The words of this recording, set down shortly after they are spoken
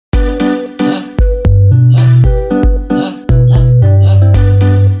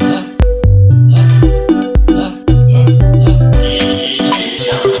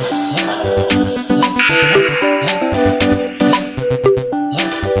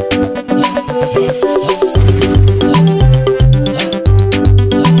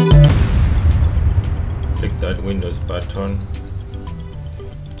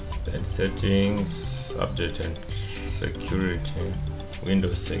update and security,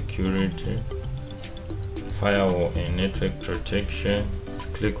 Windows security, firewall and network protection. Let's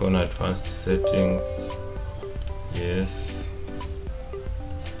click on advanced settings. Yes.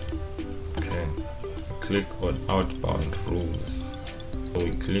 Okay. Click on outbound rules.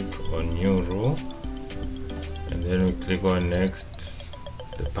 We click on new rule and then we click on next,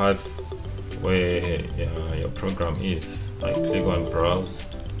 the path where your program is. I click on browse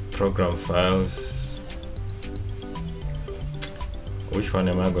program files. Which one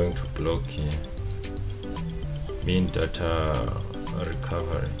am I going to block here? Bin data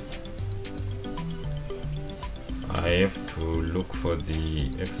recovery. I have to look for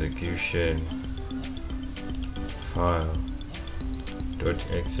the execution file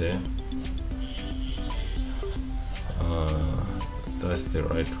 .exe. That's the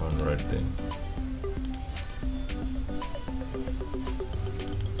right one right there.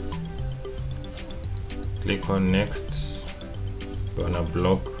 Click on next. Gonna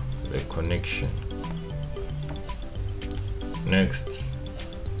block the connection. Next.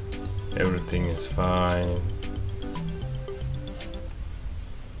 Everything is fine.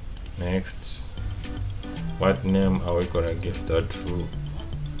 Next. What name are we gonna give that rule?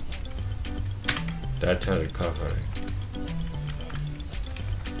 Data recovery.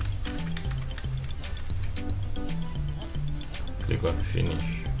 Click on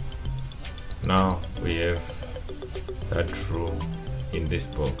finish. Now we have that rule in this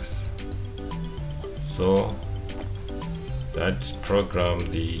box. So that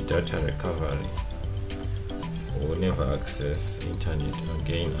program, the data recovery, will never access internet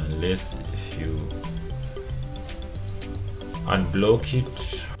again unless if you unblock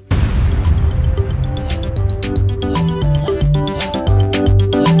it